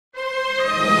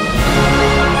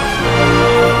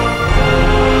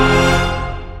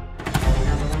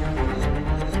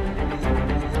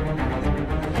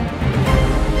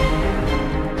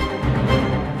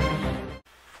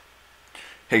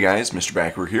Hey guys, Mr.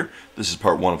 Backer here. This is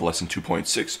part 1 of lesson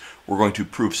 2.6. We're going to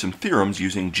prove some theorems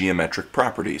using geometric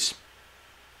properties.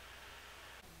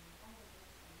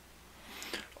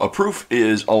 A proof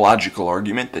is a logical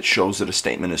argument that shows that a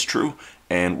statement is true,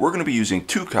 and we're going to be using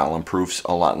two-column proofs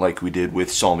a lot like we did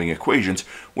with solving equations,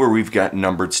 where we've got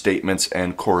numbered statements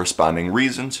and corresponding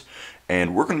reasons,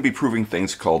 and we're going to be proving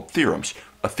things called theorems.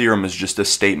 A theorem is just a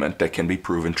statement that can be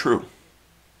proven true.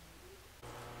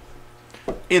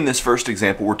 In this first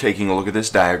example, we're taking a look at this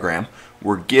diagram.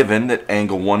 We're given that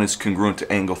angle 1 is congruent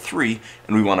to angle 3,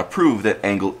 and we want to prove that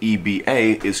angle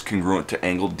EBA is congruent to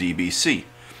angle DBC.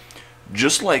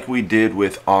 Just like we did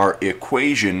with our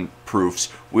equation proofs,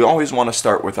 we always want to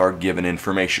start with our given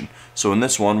information. So in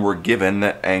this one, we're given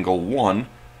that angle 1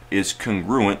 is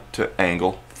congruent to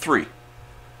angle 3.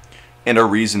 And our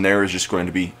reason there is just going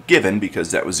to be given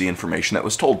because that was the information that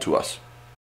was told to us.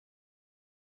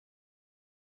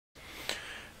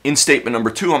 In statement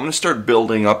number 2, I'm going to start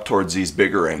building up towards these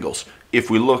bigger angles. If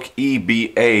we look,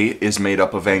 EBA is made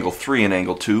up of angle 3 and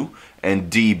angle 2,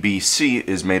 and DBC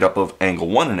is made up of angle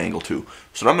 1 and angle 2.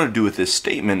 So what I'm going to do with this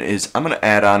statement is I'm going to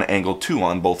add on angle 2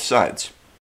 on both sides.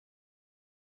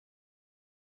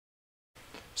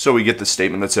 So we get the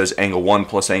statement that says angle 1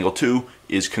 plus angle 2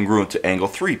 is congruent to angle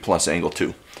 3 plus angle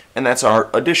 2. And that's our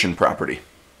addition property.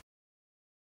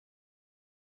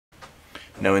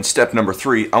 Now in step number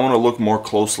 3, I want to look more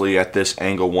closely at this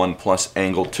angle 1 plus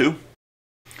angle 2.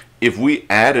 If we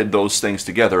added those things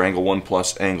together, angle 1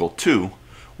 plus angle 2,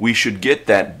 we should get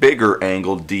that bigger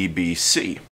angle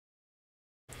DBC.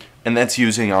 And that's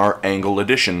using our angle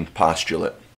addition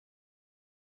postulate.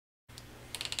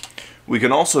 We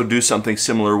can also do something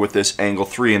similar with this angle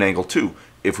 3 and angle 2.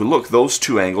 If we look, those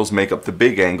two angles make up the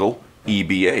big angle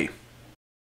EBA.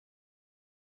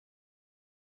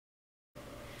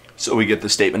 So we get the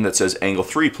statement that says angle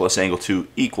 3 plus angle 2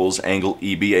 equals angle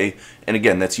EBA, and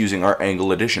again, that's using our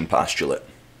angle addition postulate.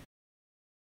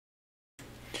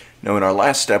 Now in our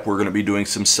last step, we're going to be doing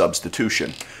some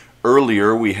substitution.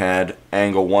 Earlier we had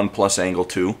angle 1 plus angle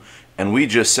 2, and we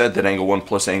just said that angle 1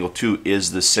 plus angle 2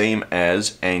 is the same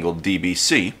as angle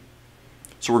DBC.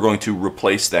 So we're going to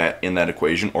replace that in that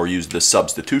equation, or use the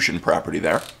substitution property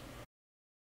there.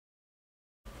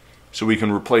 So we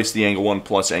can replace the angle 1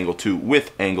 plus angle 2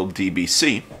 with angle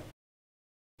DBC.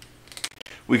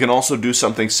 We can also do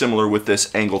something similar with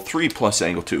this angle 3 plus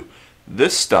angle 2.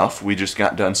 This stuff we just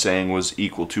got done saying was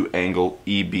equal to angle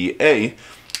EBA,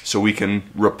 so we can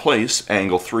replace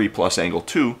angle 3 plus angle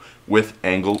 2 with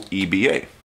angle EBA.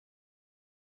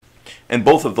 And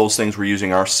both of those things we're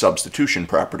using our substitution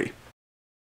property.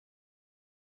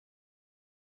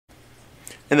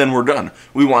 And then we're done.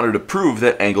 We wanted to prove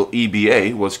that angle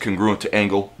EBA was congruent to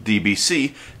angle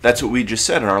DBC. That's what we just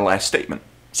said in our last statement.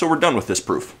 So we're done with this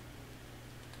proof.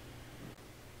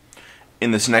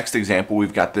 In this next example,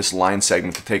 we've got this line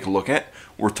segment to take a look at.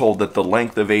 We're told that the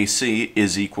length of AC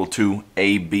is equal to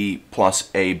AB plus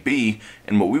AB,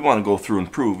 and what we want to go through and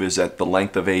prove is that the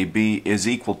length of AB is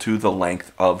equal to the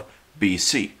length of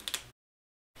BC.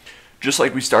 Just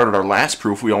like we started our last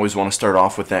proof, we always want to start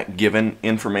off with that given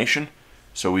information.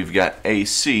 So we've got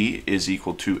AC is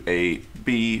equal to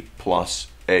AB plus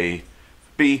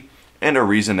AB, and our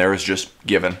reason there is just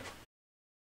given.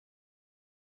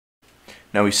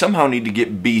 Now we somehow need to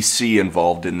get BC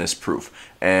involved in this proof,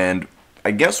 and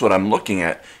I guess what I'm looking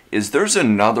at is there's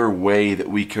another way that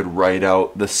we could write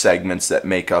out the segments that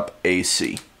make up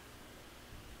AC.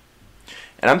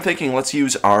 And I'm thinking let's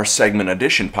use our segment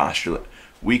addition postulate.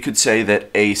 We could say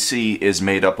that AC is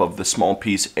made up of the small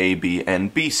piece AB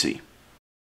and BC.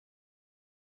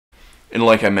 And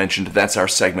like I mentioned, that's our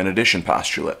segment addition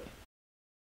postulate.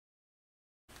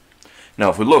 Now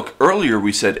if we look, earlier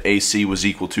we said AC was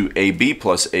equal to AB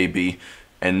plus AB,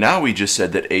 and now we just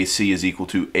said that AC is equal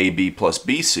to AB plus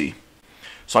BC.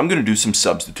 So I'm going to do some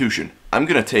substitution. I'm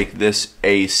going to take this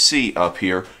AC up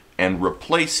here and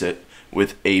replace it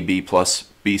with AB plus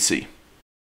BC.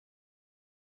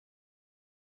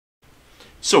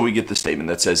 So we get the statement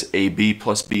that says AB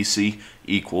plus BC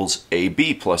equals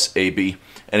AB plus AB,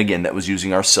 and again that was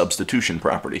using our substitution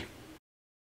property.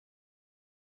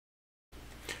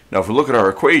 Now if we look at our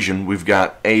equation, we've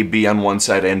got AB on one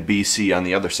side and BC on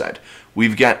the other side.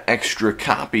 We've got extra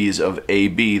copies of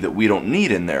AB that we don't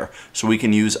need in there, so we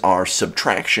can use our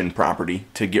subtraction property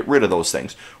to get rid of those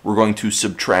things. We're going to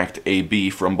subtract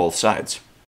AB from both sides.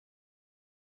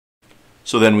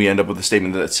 So then we end up with a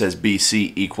statement that says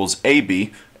BC equals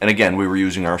AB, and again we were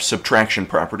using our subtraction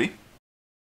property.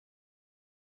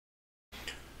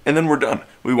 And then we're done.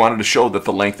 We wanted to show that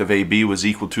the length of AB was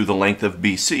equal to the length of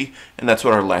BC, and that's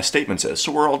what our last statement says.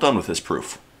 So we're all done with this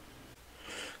proof.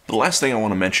 The last thing I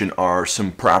want to mention are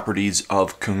some properties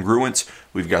of congruence.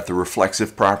 We've got the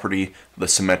reflexive property, the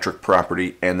symmetric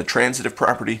property, and the transitive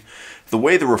property. The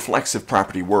way the reflexive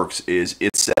property works is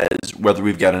it says whether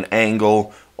we've got an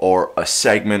angle or a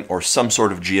segment or some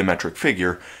sort of geometric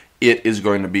figure, it is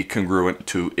going to be congruent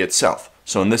to itself.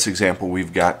 So in this example,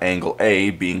 we've got angle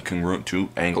A being congruent to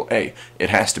angle A. It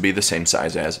has to be the same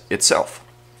size as itself.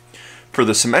 For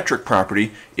the symmetric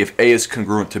property, if A is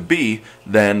congruent to B,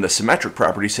 then the symmetric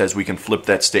property says we can flip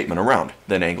that statement around.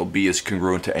 Then angle B is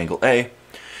congruent to angle A.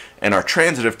 And our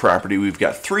transitive property, we've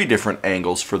got three different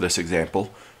angles for this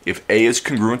example. If A is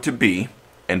congruent to B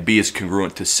and B is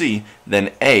congruent to C,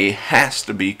 then A has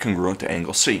to be congruent to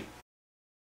angle C.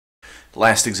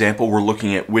 Last example, we're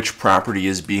looking at which property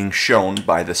is being shown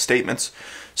by the statements.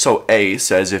 So A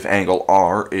says if angle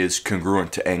R is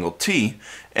congruent to angle T,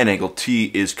 and angle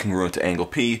T is congruent to angle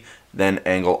P, then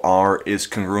angle R is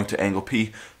congruent to angle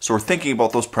P. So we're thinking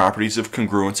about those properties of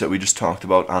congruence that we just talked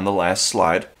about on the last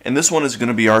slide. And this one is going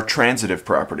to be our transitive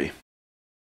property.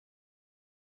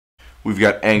 We've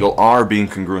got angle R being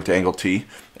congruent to angle T,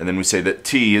 and then we say that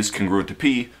T is congruent to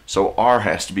P, so R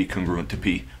has to be congruent to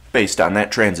P, based on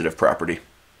that transitive property.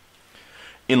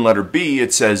 In letter B,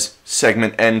 it says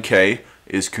segment NK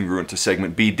is congruent to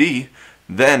segment BD.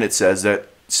 Then it says that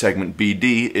segment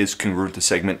BD is congruent to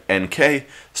segment NK.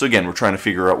 So again, we're trying to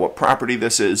figure out what property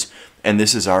this is, and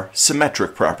this is our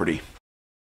symmetric property.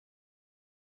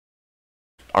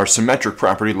 Our symmetric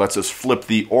property lets us flip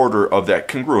the order of that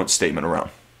congruent statement around.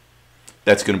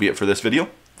 That's going to be it for this video.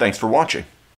 Thanks for watching.